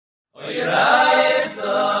So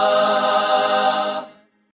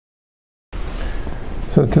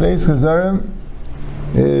today's Chazara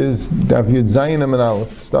is Daf Yud Zayin Amud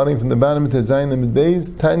Aleph, starting from the bottom to Zayin Amud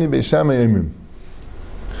Beis. Tanya Beishamai Emrim.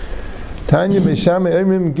 Tanya Beishamai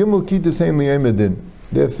Emrim Gimel Kitas Ein Liyom Adin.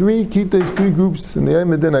 There are three kitas, three groups in the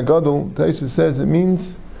Yom Adin Agadol. Taisa says it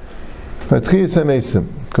means Patchias HaMesim,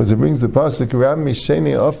 because it brings the pasuk Rabbi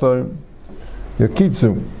Misheni Afar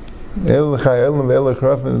Yakitzu El Chai Elam El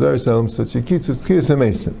Charaf and Dar Salam. So Yakitzu Tchias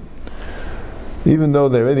HaMesim. Even though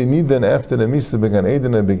they already need them after the Misa began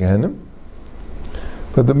Eden and began,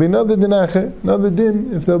 but there'll be another din acher, another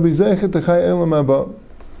din, if they'll be zeichet to Chai Elam Abba,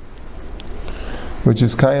 which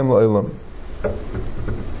is Kayim Lo'elam.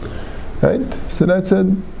 Right? So that's a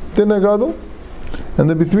din agadol, and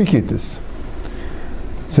there'll be three kitas.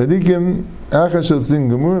 Tzadikim, Acher shel Zin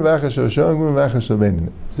Gemur, V'acher shel Sham Gemur, V'acher shel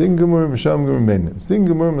Beinim. Zin Gemur, V'sham Gemur, Beinim. Zin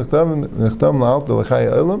Gemur, Nechtam La'alta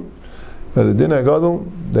L'Chai Elam. By the din agadol,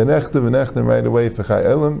 the nechten right away for Chai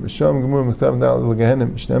Elam. Sham Gemur Mektav Dal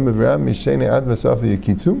L'Gehenim. Shnem B'Vram Misheni Ad V'Safi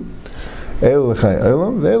Yekitzu. El L'Chai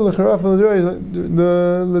Elam. Ve'el L'Charaf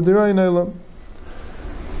L'Dirayin Elam.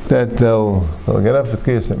 That they'll get up with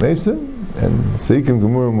Kiyas HaMesim, and Tzadikim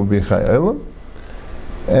Gemur will be Chai Elam,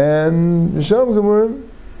 and Sham Gemur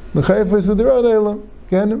L'Chai L'Dirayin Elam.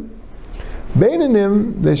 Gehenim.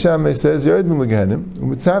 Beinanim, Beishamai says Yerdim L'Gehenim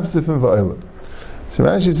U'Mitzavsifim V'Elam. So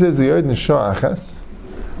Rashi says the Yerden Sha'achas.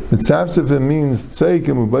 Mitzavsefim means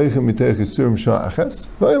Tzaikim U'Beichim Mitech Yisurim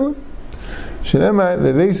Sha'achas. V'Elam. Shenemai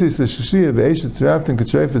V'Veisis L'Shishiyah V'Eishet Tziraftin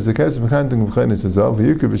K'Treifes Z'Kesem V'Chantin V'Chenes Azav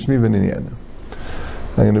V'Yukir B'Shmi V'Ninyana.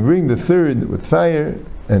 I'm going to bring the third with fire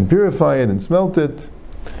and purify it and smelt it,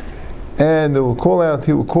 and he will call out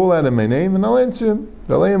in my name, and I'll answer him.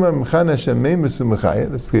 V'Aleimar M'Chan Hashem Meim V'Sum M'Chaya.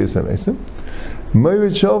 That's Kiyas HaMesim.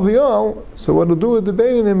 So what we'll do with the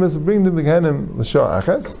Beinim is bring the Beganim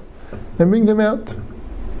L'Sha'achas and bring them out.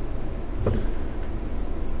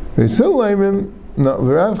 They still lame him, no,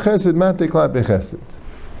 V'Rav Chesed Matei Klap B'Chesed.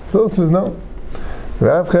 So it says no.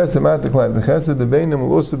 V'Rav Chesed Matei Klap B'Chesed, the Beinim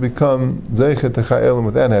will also become Zeichet Chai Elam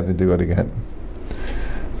without having to go to Gehenim.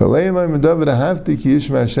 V'Leimar M'David Ahavti Ki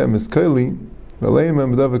Yishma Hashem Es Koili, V'Leimar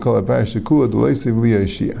M'David Kol HaParash Shekula D'Loisiv Li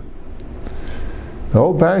Yeshia. The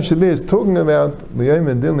whole parasha there is talking about Liyom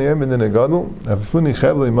Adin Agadol, Afufuni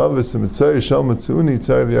Chevli Mavis Mitzari Shal Matzuuni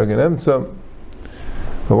Tzari V'Yagan Emtza.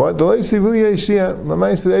 But what the Loisi V'li Yeshia,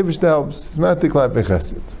 L'mayis the Eibush helps, it's Matik Lap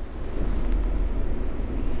B'Chesed.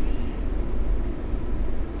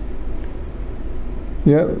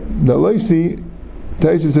 Yeah, the Loisi,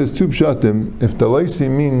 Taisa says two pshatim. If the Loisi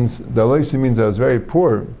means I was very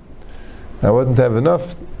poor, I wouldn't have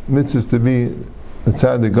enough mitzvahs to be a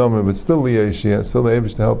tzaddik gomer, but still liyashia, still able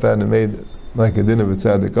to help out and made like a din of a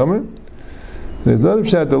tzaddik gomer. And there's another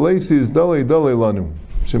pshat, the lacy is dolei lanu,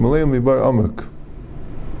 shemaleim libar amuk.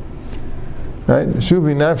 Right?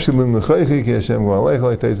 Shuvi nafshilim l'chaychi ki Hashem g'aleich,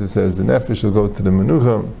 like Taisa says, the nefesh will go to the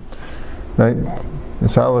menucha. Right?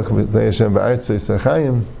 Nesalach b'tei Hashem ba'artzei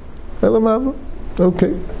sachayim. Elamava.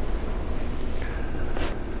 Okay.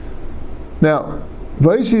 Now,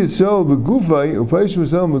 Paishi Yisrael b'gufay, u'Paishi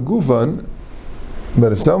Yisrael b'gufan.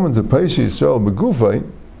 But if someone's a Paishi Yisrael b'gufay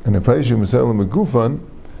and a Paishi Yisrael b'gufan,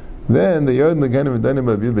 then the Yod L'Ganim V'Danim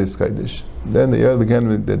B'Yud Beis Kodesh. Then the Yod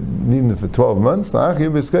L'Ganim that need it for 12 months. La'ach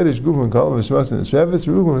Yud Beis Kodesh Gufan Kol V'Shmasan Shreves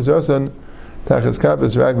Rugum V'Zrasan Tachas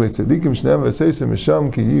Kabes Raglei Tzadikim Shnem V'Seisim Misham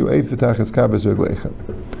Ki Yu Eifa Tachas Kabes Ragleichem.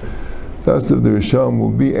 Dust of the Risham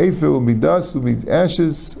will be Eifa, will be dust, will be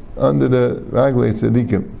ashes under the Raglei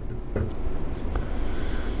Tzadikim.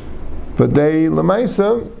 But they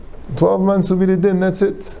L'Maisa 12 months will be the din, that's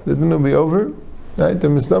it. The din will be over. Right? The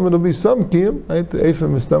mistama will be some kiyum. Right? The eifah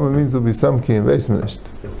mistama means there will be some kiyum. Veis menisht.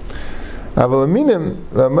 Aval minim,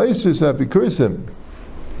 v'amaisir v'apikursim.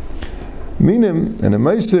 Minim, and a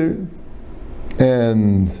maisir,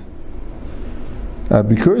 and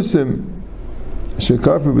apikursim,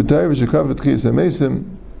 shekafu b'tayr, v'shekafu t'chiyas ha'mesim,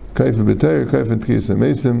 kaifu b'tayr, kaifu t'chiyas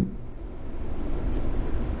ha'mesim.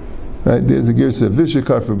 Right? There's a girsa,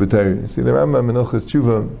 v'shekafu b'tayr. See, the Rambam in Ilchas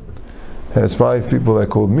Tshuva has 5 people that are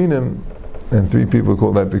called minim, and 3 people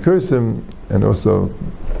called apikursim, and also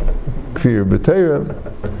kfir b'teira.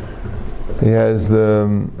 He has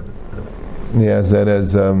that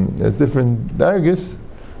as different dargis,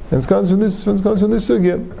 and it comes from this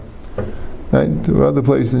sugya. Right? To other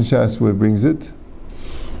places in Shas where it brings it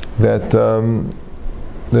that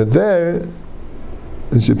there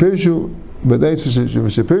shepirshu, but they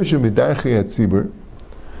shepirshu midarchi at tzibur.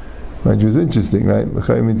 Which was interesting, right?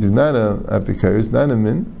 L'chai means it's not a apikaris, not a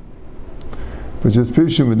min, but just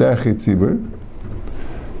pirshu medachi tzibur.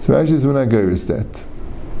 So Rashi is not geiris that.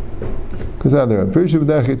 Because other Pirsha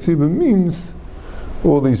B'dach Yitziba means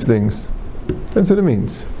all these things. That's what it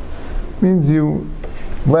means. It means you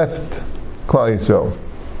left Klal Yisrael,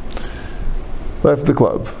 left the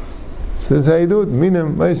club. So that's how you do it.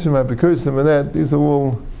 Minim, Meisim, Apikurim, and that, these are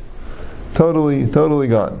all totally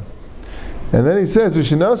gone. And then he says,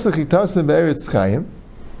 V'shenasach itasim be'eretz chayim,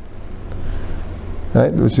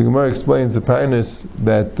 right? Which the Gemara explains the parnus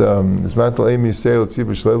that is matal emi yisrael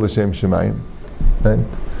tzibur shlei l'shem shemayim, right?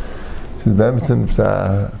 So the b'emtzen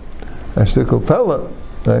p'sa ashtikol pella,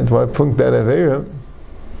 right? Why punkt that avera,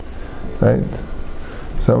 right?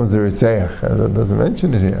 Someone's a ritzeach, it doesn't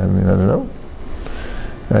mention it here. I mean, I don't know,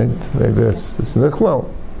 right? Maybe it's nichlal.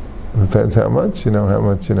 Depends how much, if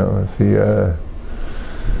he,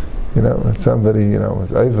 if somebody,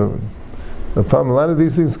 was over. The problem, a lot of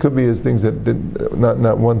these things could be as things that did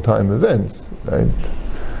not one-time events, right?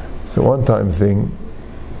 It's a one-time thing,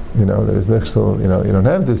 that is nixal, you don't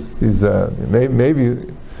have these, maybe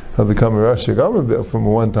he'll become a Rosh from a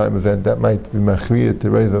one-time event, that might be machriya to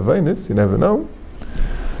Reiv Avainis, you never know.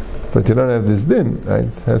 But you don't have this din, right?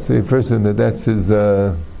 It has to be a person that's his,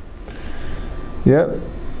 yeah.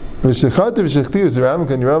 So then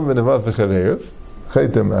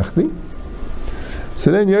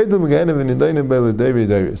Yerdum Ganav and Yedainim Bela Devi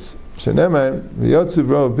Deiris. Shanema, the Yotziv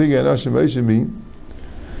Ro, Big and Ashim Aishabi.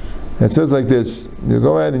 It says like this: you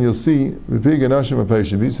go out and you'll see the Big and Ashim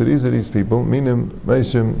Aishabi. So these are these people: Minim,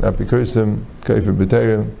 Meishim, Apikurim, Kaifer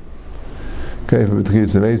B'Teirim, Kaifer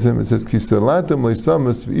B'Tchiyas and Eisim. It says Kisalatim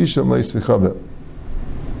Leisamus V'Isham Leisichabe.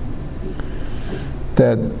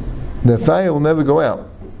 That the fire will never go out.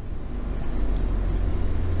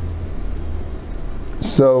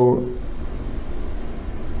 So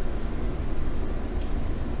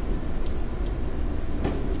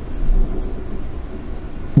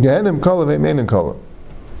Gehenim Kolav Eimenim Kolav.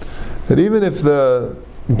 That even if the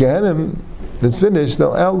Gehenim is finished,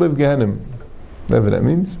 they'll outlive Gehenim. Whatever that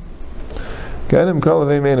means. Gehenim Kolav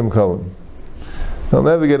Eimenim Kolav. They'll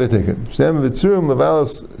never get a ticket. Shem Vitzurim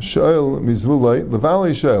Levalas Shoel Mizvulai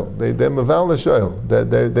Levalai Shoel. They Mavala Shoel.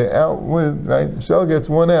 They out with, right? Shoel gets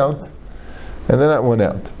one out, and they're not one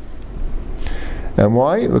out. And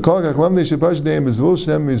why? The Kol Kaklam De Shepash Deim Mizvul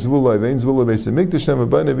Shem Mizvulai Vein Zvulai Beis Mikdash Shem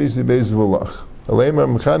Abana Visi Beis Zvulach. Aleimar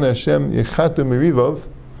Mechana Hashem Yechatu Merivov.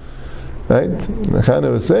 Right?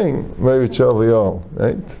 Mechana was saying Meir Shel V'Yol.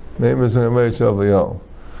 Right? Name is Meir Shel V'Yol.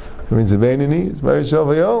 It means the Veinini is Meir Shel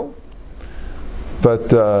V'Yol. But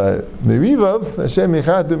Merivov, Hashem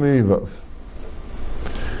Yechatu Merivov.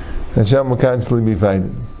 Hashem will constantly be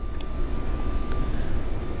fighting.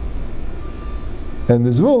 And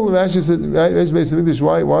the Zvul, Rashi said,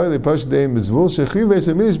 why are they pushed the name Zvul? Shechiv Beis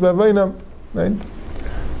HaMikdash B'Avainam. Right?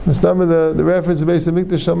 Some of the reference to Beis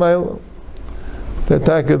HaMikdash Shamayel, the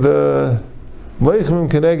attack of the Leichim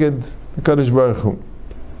Keneged, the Kadosh Baruch Hu.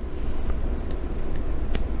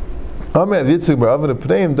 Amr Yitzchak Bar Avon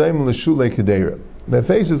Pneim Daim L'Shulei Kedera. Their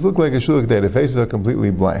faces look like a Shulei Kedera. Their faces are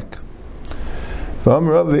completely black.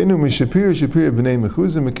 Amr Rav Inu Mishapir Shapir B'nei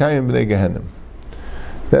Mechuzim Mekayim B'nei Gehenim.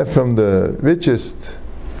 They're from the richest,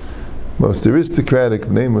 most aristocratic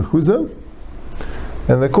B'nei Mechuzah,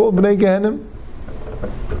 and they're called B'nei Gehenim.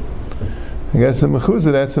 I guess in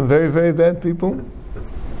Mechuzah that's some very, very bad people.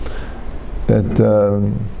 That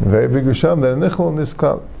very big Risham, that are nichol in this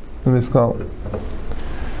klal.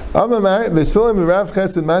 What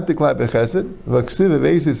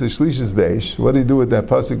do you do with that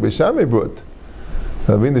pasuk Beishamay brought?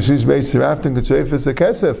 If he's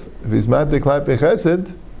matik like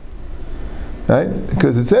bechesed, right?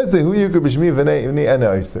 Because it says that who you could b'shmi v'nei ena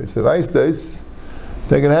oisei. So oisei,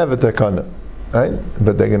 they're going to have a takana, right?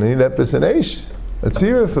 But they're going to need epis and eish, a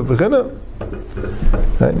tzira for b'china,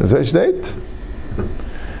 right? No such date.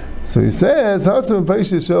 So he says, "Hasam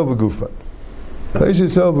peish yisrael b'gufan." Peish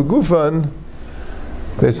yisrael b'gufan.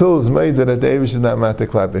 They still is made that a David is not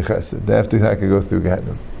matik like bechesed. They have to go through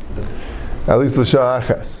Gehenim. At least l'shah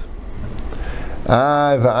achas.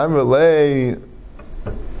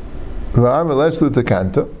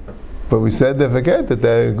 But we said they forget that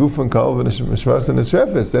they're gufan kol v'nishmas and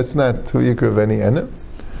nisrefes. That's not who yikra v'eni ena.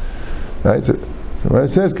 Right? So when it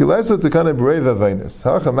says kilesa tekana b'rei v'avainis,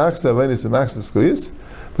 hacha machsa avainis v'machsa skuyis.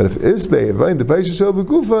 But if isbei avain the beish shel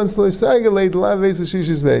b'gufan s'loisagalei l'lav veis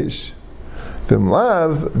shishis beish.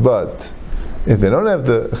 V'mlav, but if they don't have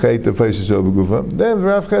the chait of Pesach Shel B'Gufa, then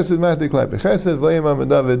v'rav chesed matik like b'chesed v'yimam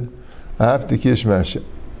David ahaf tikish mashe.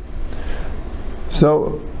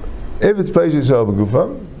 So, if it's Pesach Shel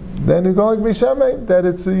B'Gufa, then you go like Beishamay, that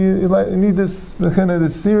it's you need this kind of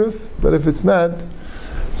this sirif. But if it's not,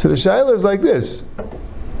 so the shaila is like this.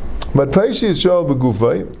 But Pesach Shel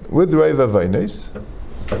B'Gufa with Reiv Avainis,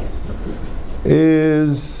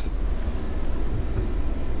 is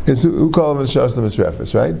who call him Shas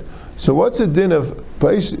Misrefes, right? So what's the din of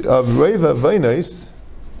Reva Vainais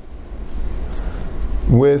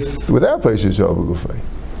without Paisha Shal B'Gufay?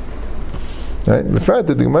 Right? The fact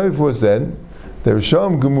that the Gemara before said there is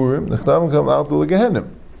Sham Gemurim, Nechtam Kam Alto Legehenim.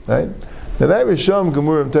 Right? Now that Risham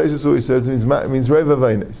Gemurim, Taisus always says means Reva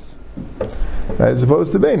Vainais. Right? As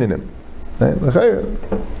opposed to Beinim. Right?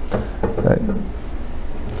 Right?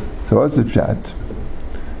 So what's the pshat?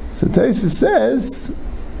 So Taisus says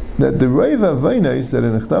that the Reva Vainais that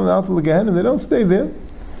in Nechtam Alto Legehenim, they don't stay there.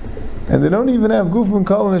 And they don't even have Guf and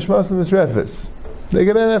Kol and Hashmas and Misrefes. They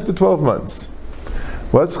get in after 12 months.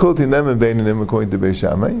 What's Chultin them and Beinim according to Beis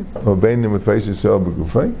Shammai, or Beinim with Paisha Shal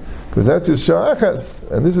B'Gufay? Because that's his Sha'achas,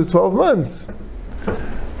 and this is 12 months.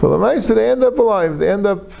 But the mice, they end up alive. They end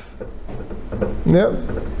up, yeah,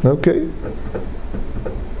 okay.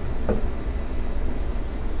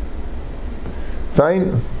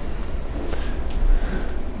 Fine.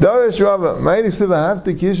 Darish Rava, Ma'idi Siva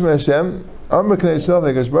Hafti Kishma Hashem, Amr Knei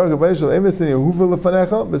Shavek, Ashbar Gabai Shal Emes Nini Yehuva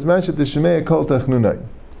Lefanecha, Bezmashet Shemei Kol Tachnunai.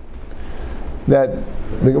 That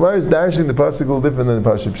the Gemara is dashing the pasuk a little different than the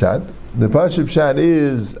pasuk pshat. The pasuk pshat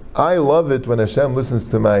is, I love it when Hashem listens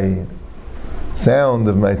to my sound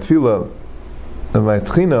of my tefillah, of my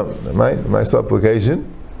tchina, my supplication.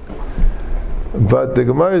 But the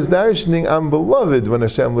Gemara is dashing, I'm beloved when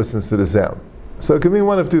Hashem listens to the sound. So it can mean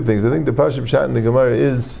one of two things. I think the pasuk pshat in the Gemara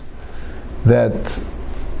is that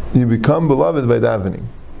you become beloved by davening.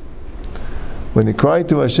 When you cry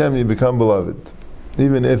to Hashem, you become beloved.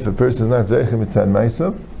 Even if a person is not Zeichem Mitzad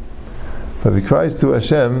Maisav, but if he cries to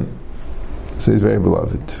Hashem, so he's very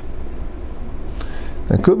beloved.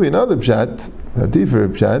 There could be another pshat, a deeper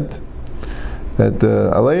pshat, that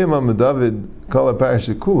Aleim Am David call a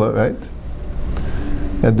parasha kula, right?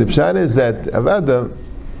 And the pshat is that Avada,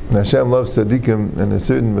 Hashem loves tzaddikim, and a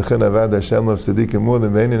certain Mechin Avada, Hashem loves tzaddikim more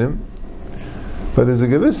than Beinim. But there's a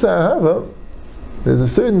Gevissa Ahava, there's a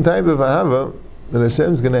certain type of Ahava that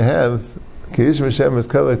Hashem's going to have, that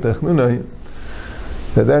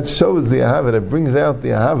shows the ahava, that brings out the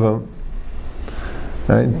ahava.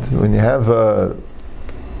 Right? When you have a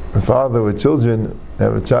father with children, you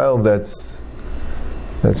have a child that's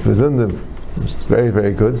presented, which is very,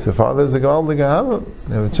 very good. So fathers are galdig ahava.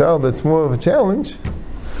 You have a child that's more of a challenge,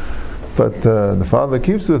 but the father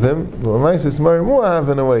keeps with him. Well, nice, it's more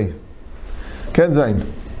ahava in a way. Ken Zain.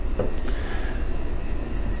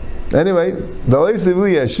 Anyway, that was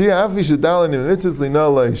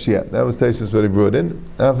Taisus what he brought in.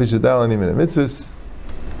 That's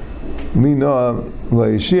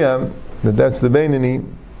the Beinani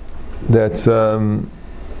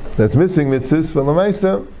that's missing mitzvahs. But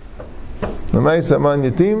Lamaisa man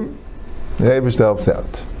yatim, the Eibush helps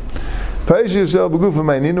out. Paisha Yishel B'Gufa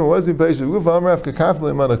Ma'ininu was in Paisha B'Gufa Amrav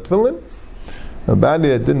Kekafle Manach Tefillin. A body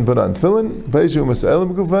that didn't put on tefillin, Paishu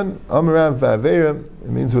Mas'elim Gufan, Amarav Ba'avera, it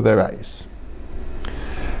means with their eyes.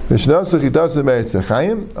 Vishnasach Yitasem Eretz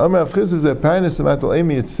Echayim, Amarav Chizes a Parnas Amatal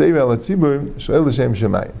Emi Yitzseir Al Tzibur, Shoel L'Shem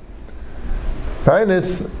Shemayim.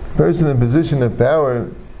 Parnas, person in position of power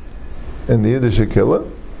in the Yiddish Akila,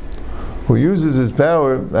 who uses his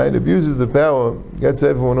power, right, abuses the power, gets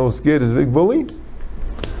everyone all scared, is a big bully,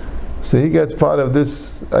 so he gets part of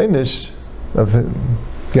this Einish of him.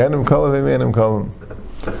 Ganim Kalam, Emanim Kalam.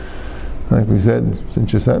 Like we said, it's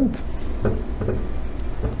interesting.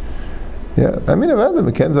 Yeah, I mean, I've had them,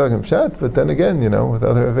 Kenzog and Pshat, but then again, with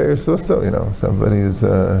other affairs also, somebody who's,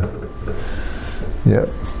 yeah.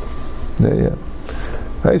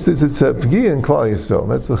 I says it's a Pgi and Klal Yisrael,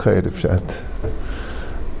 that's the Chayr of Pshat.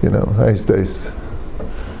 I says,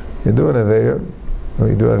 you do an Aveir, or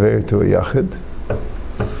you do Aveir to a Yachid.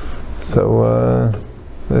 So,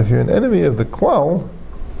 if you're an enemy of the Klal,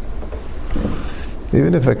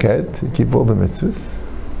 even if I can't, you keep all the mitzvahs.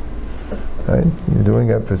 Right? You're doing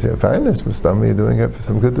it for your parents, Mustami, you're doing it for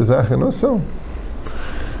some good Zachen also.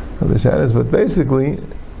 The Shanas, but basically,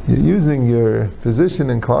 you're using your position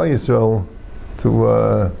in Klal Yisrael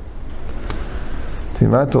to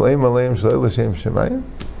Timatul Eim Aleim Shalei L'Shem Shemayim.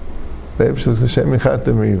 It's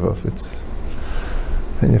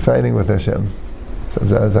and you're fighting with Hashem.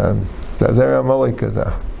 Chazara Amalek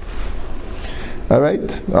Kazah. All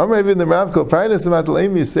right. I'm even the Rav called Parnas Amatal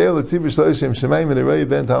Emi Yisrael L'Tzibur Shloshim Shemayim and Arei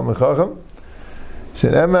Ben Talmud Chacham.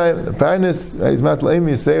 Shenema Parnas is Matal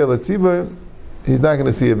Emi Yisrael L'Tzibur. He's not going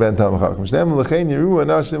to see a Ben Talmud Chacham. Shenema L'Chein Yeru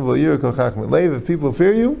Anashim V'Yir Kol Chacham Leiv. If people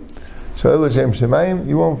fear you, Shalei L'Shem Shemayim,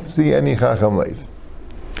 you won't see any Chacham Leiv.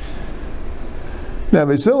 Now,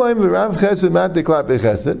 B'Silaim the Rav Chesed Mat Deklap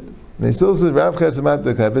B'Chesed. They still says Rav Chesed Mat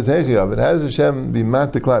Deklap B'Chesed. How does Hashem be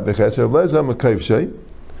Mat Deklap B'Chesed? Rav Lezah Mekayv Shei.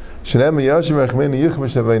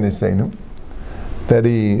 that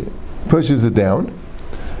he pushes it down.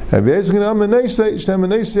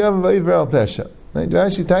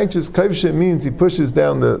 Rashi teaches Kavsha means he pushes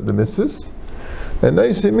down the mitzvahs, and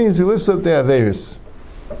Neisei means he lifts up the Averis.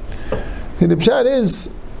 The pshat is,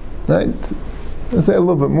 right? Let's say a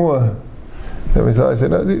little bit more. I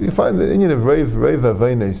said, you find the Indian of Rav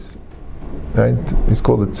Avenis, right? It's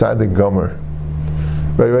called a Tzadik Gomer.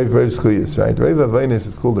 Rav Schuyas, right? Rav Avenis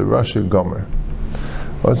is called a Rosh Gomer.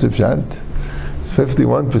 What's the pshat? It's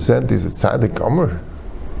 51%. He's a Tzadik Gomer.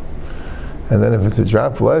 And then if it's a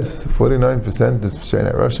drop less, 49% is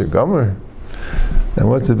Pshayna Rosh Gomer. And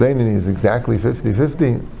what's the Beinani? Is exactly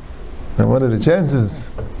 50-50. And what are the chances?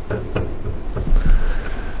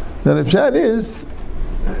 Now the pshat is,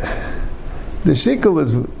 the shekel,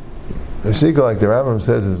 like the Rambam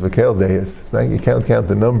says, is V'kel Deis. It's not, you can't count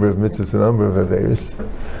the number of mitzvahs, the number of Averis.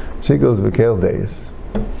 Shekel is V'kel Deis.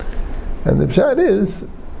 And the pshat is,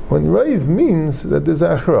 when Raiv means that there's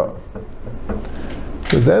Achra.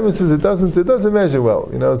 Because the emphasis, it doesn't measure well.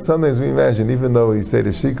 You know, sometimes we imagine, even though we say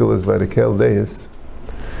the shekel is by the Kel Deis,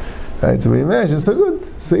 right, so we imagine, so good.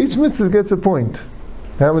 So each mitzvah gets a point.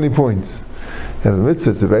 How many points? You have a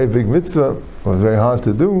mitzvah, it's a very big mitzvah, or it's very hard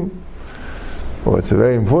to do, or it's a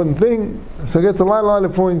very important thing, so it gets a lot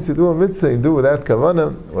of points. You do a mitzvah, you do it without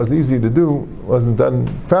kavanah, it was easy to do, wasn't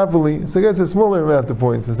done properly, so it gets a smaller amount of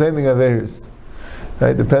points. The same thing of Averis,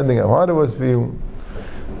 right, depending how hard it was for you,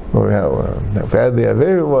 or how bad the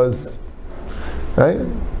Aver was, right?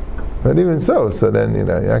 But even so then, you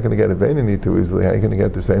know, you're not going to get a Beinani too easily. How are you going to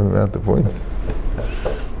get the same amount of points?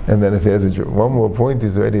 And then if he has one more point,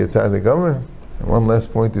 he's already a Tzadik Gomer, and one less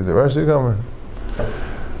point, he's a Rosh Gomer.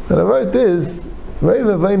 And the word is, Rav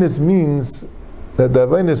Avenis means that the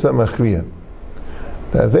Avenis are Machriya.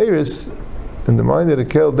 The Averis, in the mind of the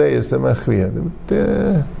Kel Deis, are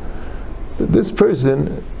Machriya. This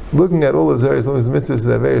person, looking at all his areas, all his mitzvahs,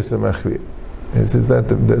 the Averis are Machriya. It says that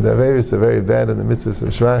the Averis are very bad and the mitzvahs are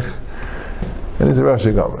Shvach, and he's a Rosh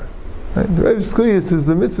Gomer. Right? The Rav Schuyas says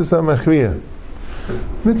the mitzvahs are Machriya.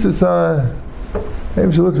 Mitzvahs are,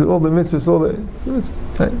 maybe she looks at all the mitzvahs,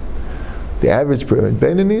 right? The average person,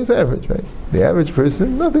 Beinani is average, right? The average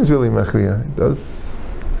person, nothing's really Machriya. It does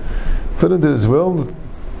put into his will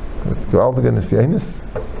with Gewaltige Nisyanis,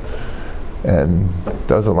 and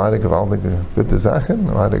does a lot of Gewaltige Gute Sachen,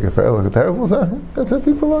 a lot of Gefährliche terrible Sachen. That's how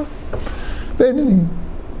people are. Beinani.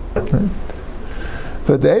 Right?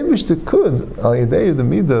 But the Eibishter could, al Yedei the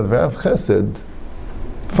Midah of Rav Chesed,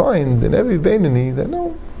 find in every Beinani that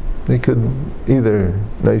no, they could either,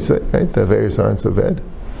 right, the Averis aren't so bad.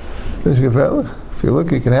 If you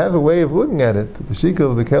look, you can have a way of looking at it. The shekel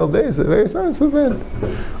of the Kel Deis, the Averis aren't so bad.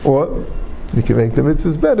 Or, you can make the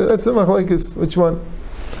mitzvahs better. That's the machlokes. Which one?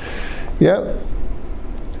 Yeah.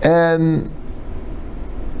 And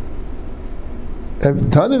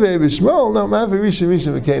Tanavei B'Shmuel, no, Ma'avirisha Misha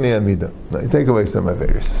V'Keni Amida. No, you take away some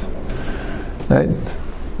Averis. Right?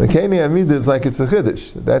 V'Keni Amida is like it's a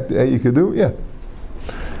Chiddush. That you could do, yeah.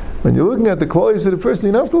 When you're looking at the qualities of the person,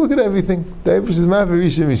 you don't have to look at everything. The Eibush is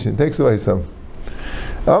Ma'avirisha Misha. It takes away some.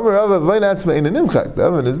 Amar Rava Vain Atzma Ein Nimchak. The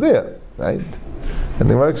oven is there. Right? And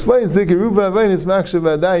the Gemara explains,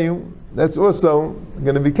 that's also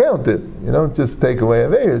going to be counted. You don't just take away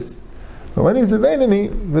Averis. But when he's a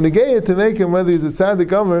Beinani, when the Geya to make him, whether he's a Tzadik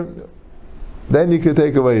Gomer, then you could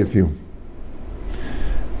take away a few.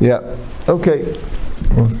 Yeah. Okay.